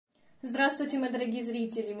Здравствуйте, мои дорогие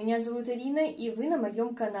зрители! Меня зовут Ирина, и вы на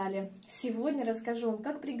моем канале. Сегодня расскажу вам,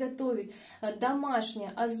 как приготовить домашнее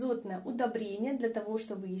азотное удобрение для того,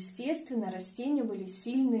 чтобы, естественно, растения были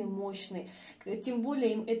сильные, мощные. Тем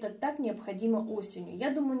более им это так необходимо осенью. Я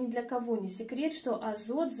думаю, ни для кого не секрет, что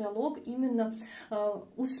азот – залог именно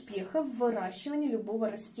успеха в выращивании любого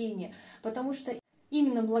растения, потому что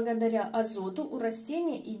именно благодаря азоту у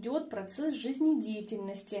растения идет процесс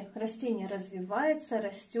жизнедеятельности. Растение развивается,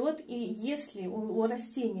 растет, и если у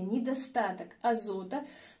растения недостаток азота,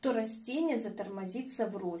 то растение затормозится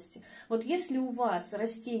в росте. Вот если у вас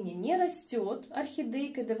растение не растет,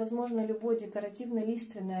 орхидейка, да возможно любое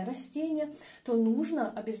декоративно-лиственное растение, то нужно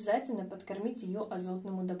обязательно подкормить ее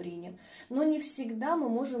азотным удобрением. Но не всегда мы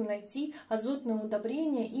можем найти азотное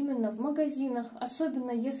удобрение именно в магазинах, особенно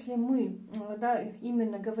если мы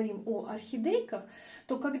именно говорим о орхидейках,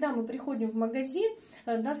 то когда мы приходим в магазин,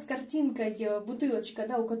 с картинкой, бутылочка,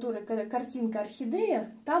 у которой картинка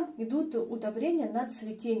орхидея, там идут удобрения на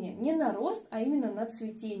цветение. Не на рост, а именно на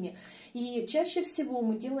цветение. И чаще всего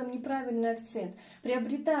мы делаем неправильный акцент.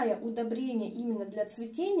 Приобретая удобрения именно для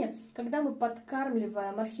цветения, когда мы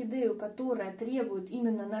подкармливаем орхидею, которая требует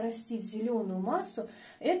именно нарастить зеленую массу,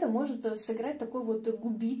 это может сыграть такую вот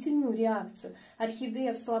губительную реакцию.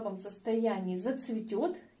 Орхидея в слабом состоянии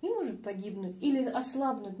зацветет и может погибнуть, или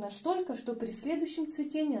ослабнуть настолько, что при следующем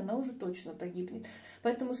цветении она уже точно погибнет.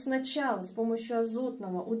 Поэтому сначала с помощью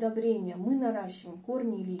азотного удобрения мы наращиваем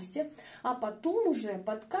корни и листья, а потом уже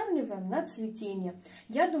подкармливаем на цветение.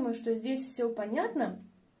 Я думаю, что здесь все понятно.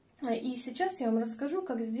 И сейчас я вам расскажу,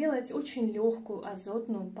 как сделать очень легкую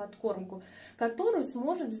азотную подкормку, которую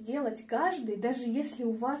сможет сделать каждый, даже если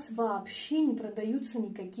у вас вообще не продаются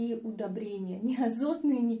никакие удобрения. Ни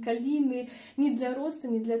азотные, ни калийные, ни для роста,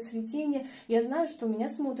 ни для цветения. Я знаю, что меня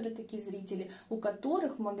смотрят такие зрители, у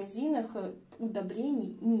которых в магазинах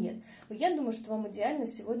удобрений нет. Я думаю, что вам идеально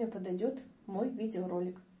сегодня подойдет мой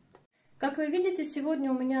видеоролик. Как вы видите,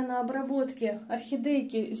 сегодня у меня на обработке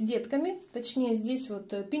орхидейки с детками, точнее здесь вот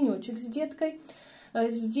пенечек с деткой.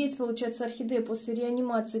 Здесь, получается, орхидея после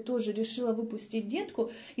реанимации тоже решила выпустить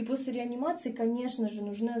детку. И после реанимации, конечно же,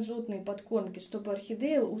 нужны азотные подкормки, чтобы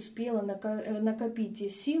орхидея успела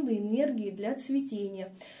накопить силы, энергии для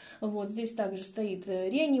цветения. Вот здесь также стоит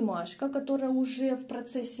реанимашка, которая уже в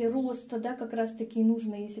процессе роста, как раз таки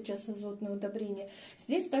нужно ей сейчас азотное удобрение.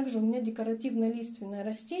 Здесь также у меня декоративно-лиственное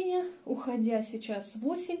растение, уходя сейчас в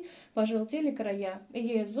осень, пожелтели края, и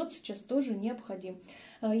ей азот сейчас тоже необходим.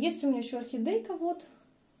 Есть у меня еще орхидейка, вот,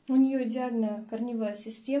 у нее идеальная корневая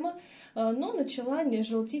система, но начала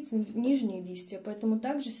желтить нижние листья, поэтому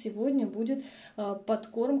также сегодня будет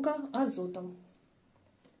подкормка азотом.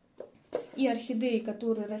 И орхидеи,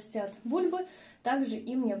 которые растят бульбы, также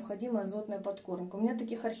им необходима азотная подкормка. У меня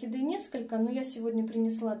таких орхидей несколько, но я сегодня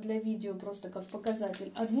принесла для видео просто как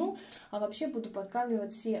показатель одну, а вообще буду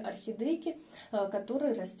подкармливать все орхидейки,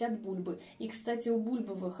 которые растят бульбы. И, кстати, у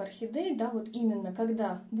бульбовых орхидей, вот именно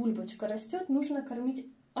когда бульбочка растет, нужно кормить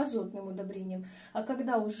азотным удобрением. А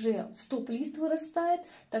когда уже стоп-лист вырастает,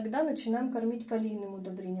 тогда начинаем кормить калийным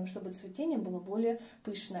удобрением, чтобы цветение было более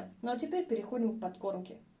пышное. Ну а теперь переходим к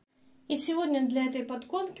подкормке. И сегодня для этой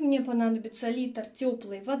подкормки мне понадобится литр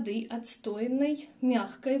теплой воды, отстойной,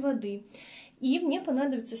 мягкой воды. И мне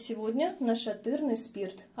понадобится сегодня нашатырный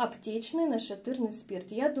спирт, аптечный нашатырный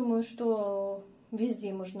спирт. Я думаю, что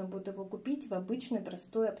везде можно будет его купить в обычной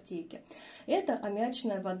простой аптеке. Это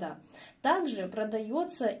аммиачная вода. Также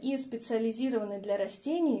продается и специализированный для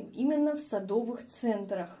растений именно в садовых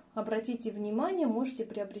центрах. Обратите внимание, можете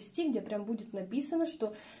приобрести, где прям будет написано,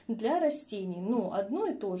 что для растений. Но одно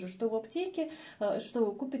и то же, что в аптеке, что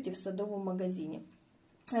вы купите в садовом магазине.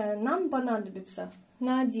 Нам понадобится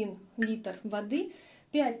на 1 литр воды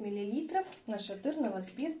 5 мл нашатырного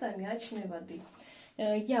спирта аммиачной воды.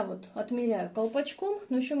 Я вот отмеряю колпачком,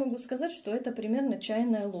 но еще могу сказать, что это примерно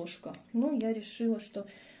чайная ложка. Но я решила, что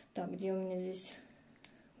так, где у меня здесь,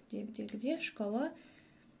 где шкала,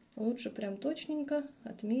 лучше прям точненько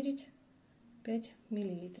отмерить 5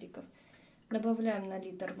 миллилитриков. Добавляем на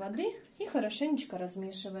литр воды и хорошенечко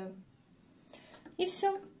размешиваем. И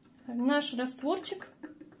все, наш растворчик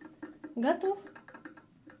готов.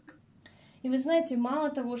 И вы знаете, мало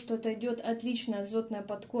того, что это идет отличная азотная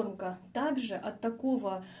подкормка, также от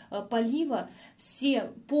такого полива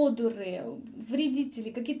все подуры, вредители,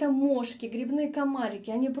 какие-то мошки, грибные комарики,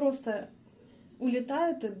 они просто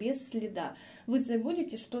улетают без следа. Вы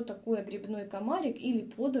забудете, что такое грибной комарик или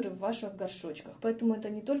подуры в ваших горшочках. Поэтому это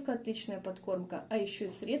не только отличная подкормка, а еще и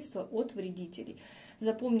средство от вредителей.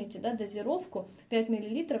 Запомните, дозировку 5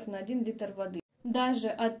 мл на 1 литр воды. Даже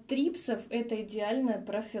от трипсов это идеальная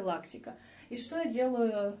профилактика. И что я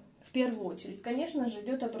делаю в в первую очередь. Конечно же,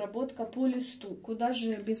 идет обработка по листу. Куда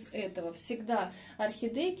же без этого? Всегда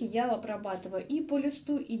орхидейки я обрабатываю и по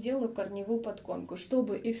листу, и делаю корневую подкормку,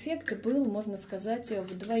 чтобы эффект был, можно сказать,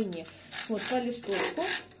 вдвойне. Вот по листочку.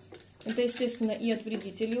 Это, естественно, и от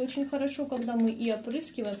вредителей очень хорошо, когда мы и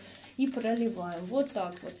опрыскиваем, и проливаем. Вот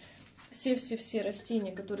так вот. Все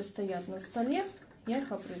растения, которые стоят на столе, я их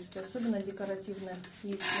опрыскиваю. Особенно декоративное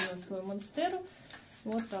лиственное слой монстеру.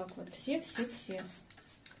 Вот так вот. Все.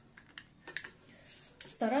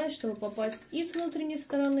 Стараюсь, чтобы попасть и с внутренней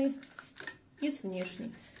стороны, и с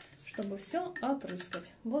внешней. Чтобы все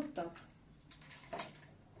опрыскать. Вот так.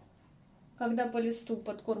 Когда по листу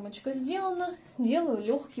подкормочка сделана, делаю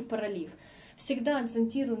легкий пролив. Всегда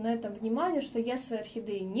акцентирую на этом внимание, что я свои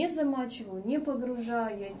орхидеи не замачиваю, не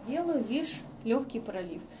погружаю. Я делаю лишь легкий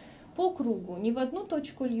пролив. По кругу. Не в одну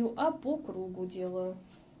точку лью, а по кругу делаю.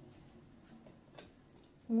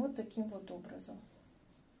 Вот таким вот образом.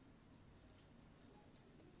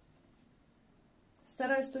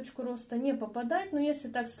 Стараюсь в точку роста не попадать, но если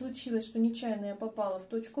так случилось, что нечаянно я попала в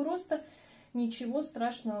точку роста, ничего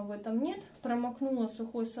страшного в этом нет. Промокнула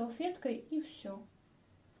сухой салфеткой и все.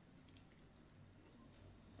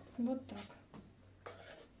 Вот так.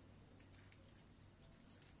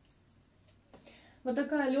 Вот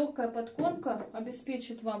такая легкая подкормка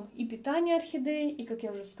обеспечит вам и питание орхидеи, и, как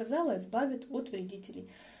я уже сказала, избавит от вредителей.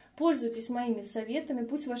 Пользуйтесь моими советами,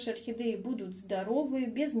 пусть ваши орхидеи будут здоровые,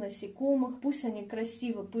 без насекомых, пусть они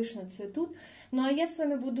красиво, пышно цветут. Ну а я с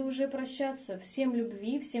вами буду уже прощаться. Всем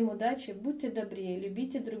любви, всем удачи, будьте добрее,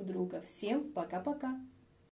 любите друг друга. Всем пока-пока!